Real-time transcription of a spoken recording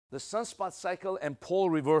the sunspot cycle and pole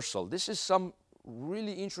reversal. This is some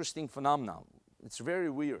really interesting phenomenon. It's very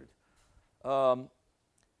weird.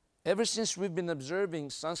 Ever since we've been observing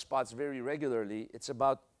sunspots very regularly, it's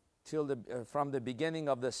about from the beginning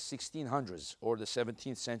of the 1600s or the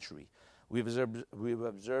 17th century. We've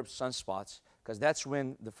observed sunspots because that's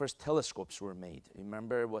when the first telescopes were made.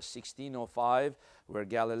 Remember, it was 1605 where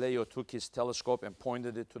Galileo took his telescope and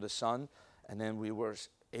pointed it to the sun, and then we were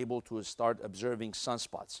able to start observing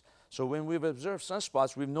sunspots. So when we've observed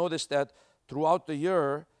sunspots, we've noticed that throughout the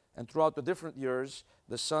year and throughout the different years,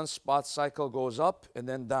 the sunspot cycle goes up and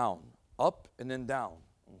then down, up and then down,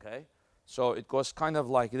 okay? So it goes kind of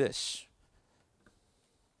like this.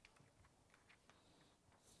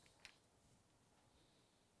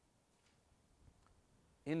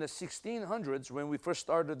 In the 1600s, when we first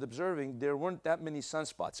started observing, there weren't that many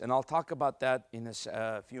sunspots. And I'll talk about that in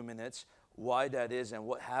a few minutes, why that is and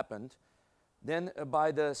what happened. Then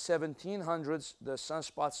by the 1700s, the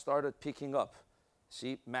sunspots started picking up.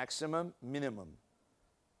 See, maximum, minimum,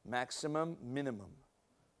 maximum, minimum,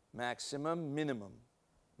 maximum, minimum,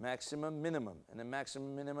 maximum, minimum, and then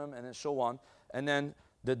maximum, minimum, and then so on. And then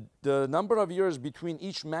the number of years between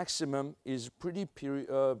each maximum is pretty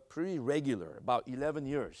regular, about 11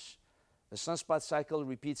 years. The sunspot cycle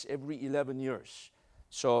repeats every 11 years.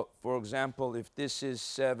 So, for example, if this is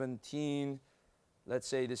 17, let's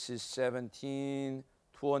say this is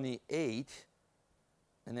 1728,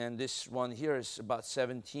 and then this one here is about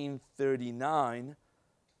 1739.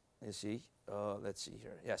 You see, let's see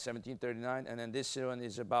here. Yeah, 1739, and then this one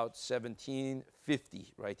is about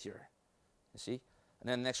 1750 right here. You see? And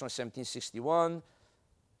then the next one is 1761,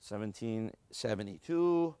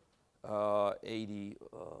 1772,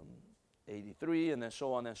 83, and then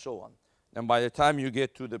so on and so on. And by the time you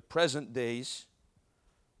get to the present days,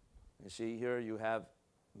 you see here you have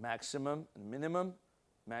maximum and minimum,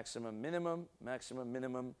 maximum, minimum, maximum,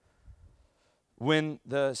 minimum. When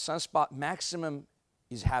the sunspot maximum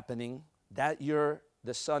is happening, that year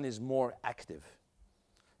the sun is more active.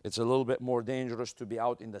 It's a little bit more dangerous to be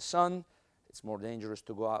out in the sun. It's more dangerous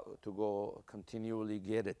to go out, to go continually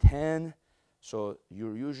get a tan. So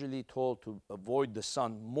you're usually told to avoid the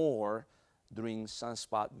sun more during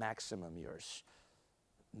sunspot maximum years.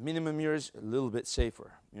 Minimum years, a little bit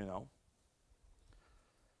safer, you know.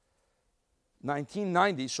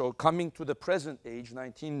 1990, so coming to the present age,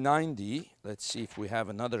 1990, let's see if we have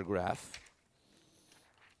another graph.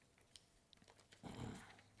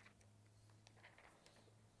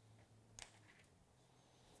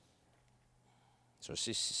 So it's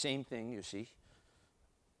the same thing, you see.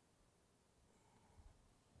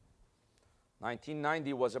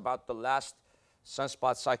 1990 was about the last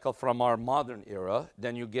sunspot cycle from our modern era.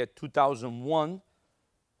 Then you get 2001,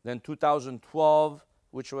 then 2012,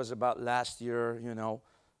 which was about last year, you know,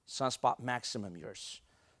 sunspot maximum years.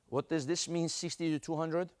 What does this mean, 60 to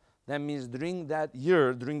 200? That means during that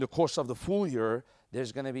year, during the course of the full year,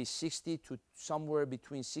 there's going to be 60 to somewhere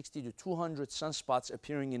between 60 to 200 sunspots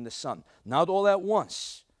appearing in the sun. Not all at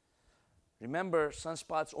once. Remember,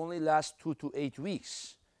 sunspots only last 2 to 8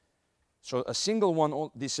 weeks. So a single one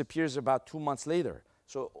disappears about 2 months later.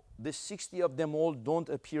 So the 60 of them all don't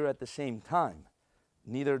appear at the same time.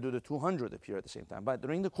 Neither do the 200 appear at the same time. But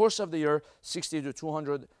during the course of the year, 60 to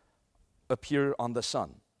 200 appear on the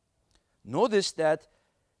sun. Notice that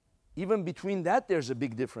even between that, there's a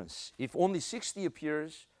big difference. If only 60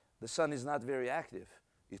 appears, the sun is not very active.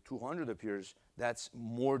 If 200 appears, that's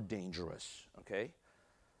more dangerous, okay?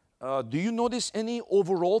 Do you notice any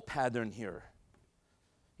overall pattern here?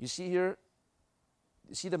 You see here,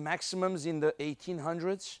 you see the maximums in the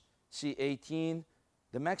 1800s? See 18,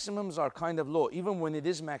 the maximums are kind of low. Even when it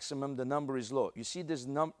is maximum, the number is low. You see this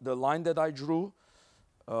the line that I drew?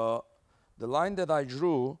 The line that I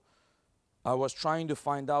drew, I was trying to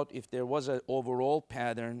find out if there was an overall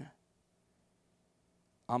pattern.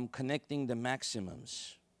 I'm connecting the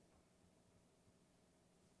maximums.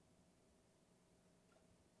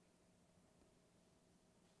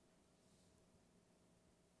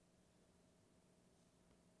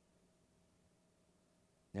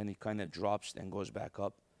 Then it kind of drops and goes back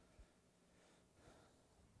up.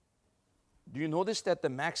 Do you notice that the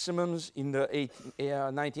maximums in the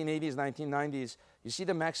 1980s, 1990s, you see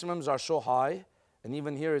the maximums are so high, and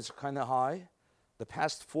even here it's kind of high. The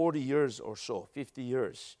past 40 years or so, 50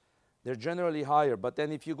 years, they're generally higher. But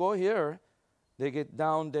then if you go here, they get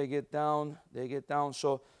down, they get down, they get down.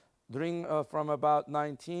 So during from about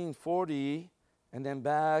 1940 and then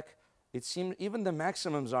back, it seemed even the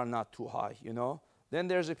maximums are not too high, you know. Then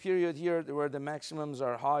there's a period here where the maximums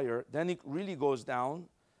are higher. Then it really goes down,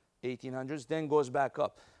 1800s, then goes back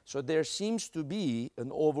up. So there seems to be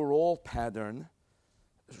an overall pattern.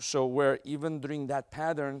 So where even during that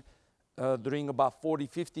pattern, during about 40,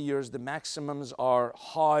 50 years, the maximums are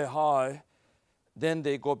high, high. Then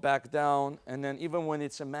they go back down. And then even when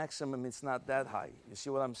it's a maximum, it's not that high. You see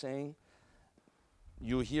what I'm saying?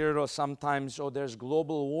 You hear sometimes, oh, there's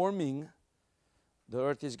global warming. The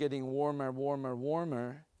Earth is getting warmer, warmer,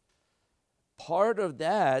 warmer. Part of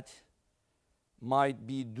that might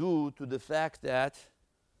be due to the fact that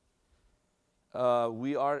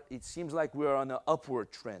it seems like we're on an upward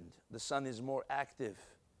trend. The sun is more active.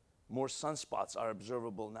 More sunspots are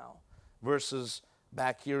observable now versus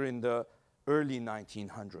back here in the early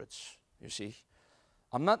 1900s, you see.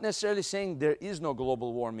 I'm not necessarily saying there is no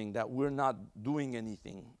global warming, that we're not doing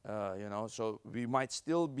anything, you know. So we might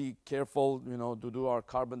still be careful, you know, to do our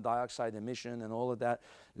carbon dioxide emission and all of that.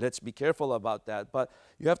 Let's be careful about that. But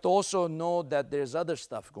you have to also know that there's other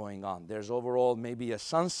stuff going on. There's overall maybe a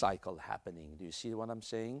sun cycle happening. Do you see what I'm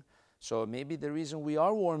saying? So maybe the reason we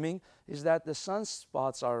are warming is that the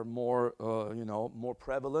sunspots are more, you know, more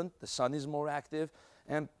prevalent. The sun is more active.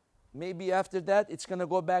 And maybe after that, it's going to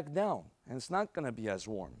go back down. And it's not going to be as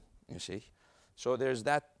warm, you see. So there's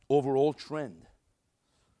that overall trend.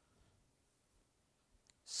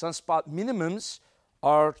 Sunspot minimums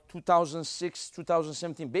are 2006,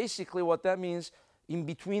 2017. Basically, what that means, in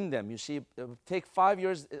between them, you see, take 5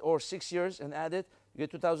 years or 6 years and add it, you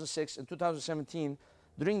get 2006 and 2017.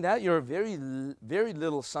 During that year, very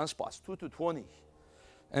little sunspots, 2 to 20.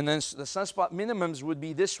 And then the sunspot minimums would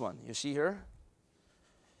be this one. You see here?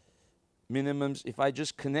 Minimums, if I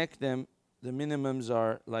just connect them, the minimums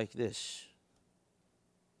are like this.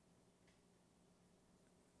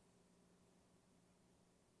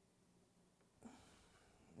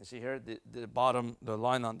 You see here, the bottom, the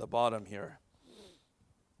line on the bottom here.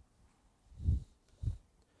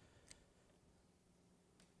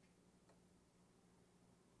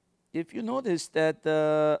 If you notice that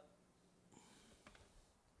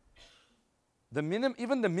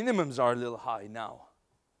even the minimums are a little high now.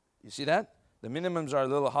 You see that? The minimums are a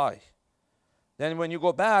little high. Then when you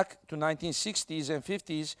go back to 1960s and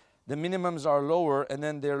 50s, the minimums are lower, and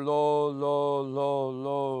then they're low, low, low,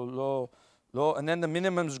 low, low, low, and then the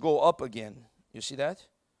minimums go up again. You see that?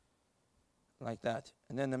 Like that.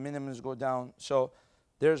 And then the minimums go down. So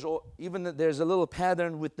there's a little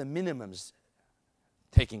pattern with the minimums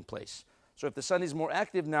taking place. So if the sun is more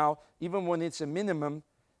active now, even when it's a minimum,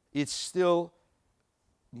 it's still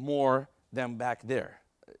more than back there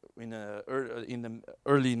in the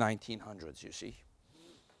early 1900s, you see.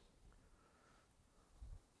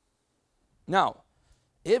 Now,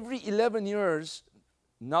 every 11 years,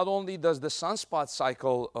 not only does the sunspot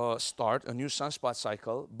cycle start, a new sunspot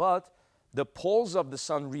cycle, but the poles of the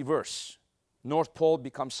sun reverse. North pole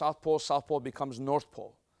becomes south pole becomes north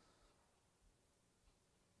pole.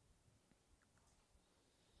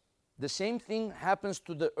 The same thing happens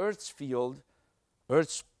to the Earth's field.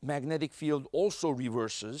 Earth's magnetic field also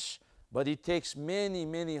reverses, but it takes many,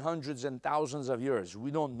 many hundreds and thousands of years.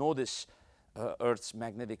 We don't notice Earth's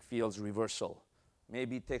magnetic field's reversal.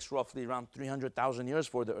 Maybe it takes roughly around 300,000 years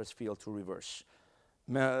for the Earth's field to reverse.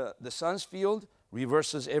 The sun's field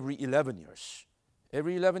reverses every 11 years.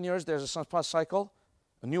 Every 11 years, there's a sunspot cycle.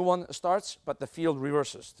 A new one starts, but the field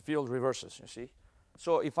reverses. The field reverses, you see.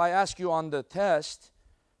 So if I ask you on the test,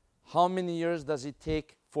 how many years does it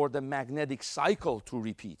take for the magnetic cycle to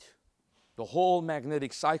repeat? The whole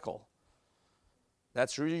magnetic cycle.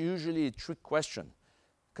 That's usually a trick question,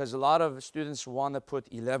 because a lot of students want to put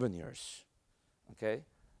 11 years. Okay?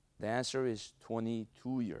 The answer is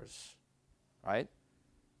 22 years, right?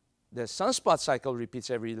 The sunspot cycle repeats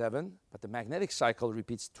every 11, but the magnetic cycle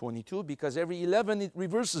repeats 22, because every 11 it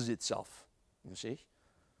reverses itself, you see?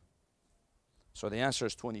 So the answer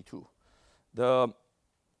is 22.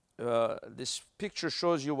 This picture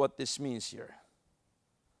shows you what this means here.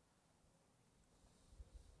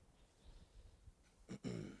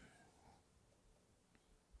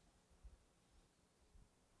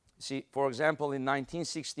 See, for example, in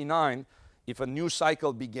 1969, if a new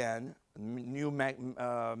cycle began, a new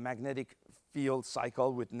magnetic field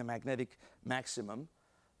cycle with the magnetic maximum,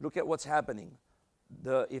 look at what's happening.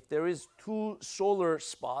 If there is two solar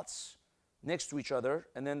spots next to each other,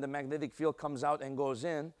 and then the magnetic field comes out and goes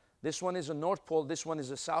in, this one is a north pole, this one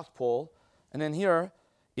is a south pole, and then here,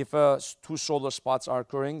 if two solar spots are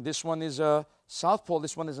occurring, this one is a south pole,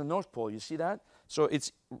 this one is a north pole. You see that? So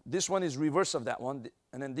this one is reverse of that one,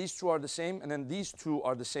 and then these two are the same, and then these two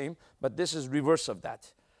are the same, but this is reverse of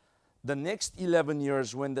that. The next 11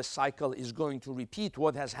 years when the cycle is going to repeat,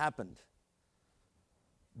 what has happened?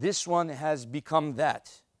 This one has become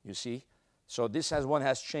that, you see? So this one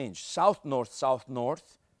has changed.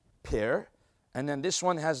 South-north pair. And then this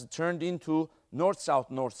one has turned into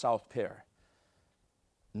north-south pair.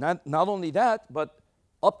 Not only that, but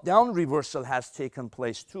up-down reversal has taken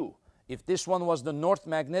place too. If this one was the north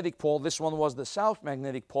magnetic pole, this one was the south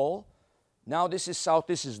magnetic pole. Now this is south,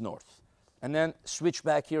 this is north. And then switch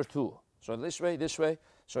back here too. So this way, this way.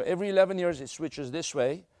 So every 11 years it switches this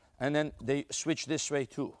way, and then they switch this way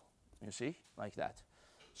too. You see, like that.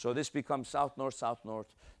 So this becomes south-north, south-north.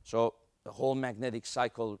 So the whole magnetic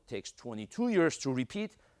cycle takes 22 years to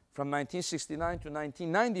repeat. From 1969 to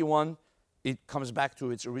 1991, it comes back to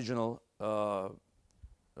its original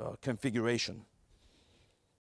configuration.